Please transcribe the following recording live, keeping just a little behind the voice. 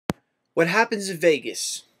What Happens in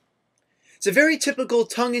Vegas. It's a very typical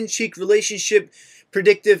tongue-in-cheek relationship,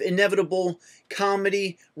 predictive, inevitable,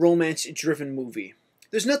 comedy, romance-driven movie.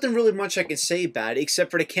 There's nothing really much I can say about it,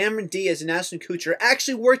 except for that Cameron Diaz and Ashton Kutcher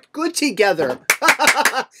actually worked good together.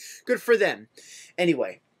 Good for them.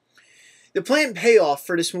 Anyway, the planned payoff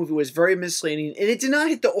for this movie was very misleading, and it did not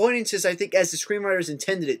hit the audiences, I think, as the screenwriters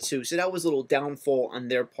intended it to, so that was a little downfall on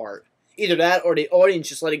their part. Either that, or the audience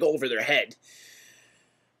just let it go over their head.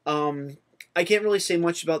 I can't really say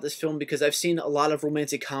much about this film because I've seen a lot of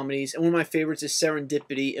romantic comedies, and one of my favorites is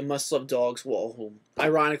Serendipity and Must Love Dogs, well, who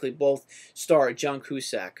ironically both star John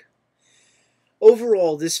Cusack.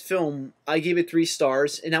 Overall, this film, I gave it 3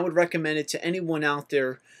 stars, and I would recommend it to anyone out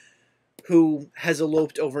there who has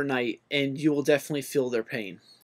eloped overnight, and you will definitely feel their pain.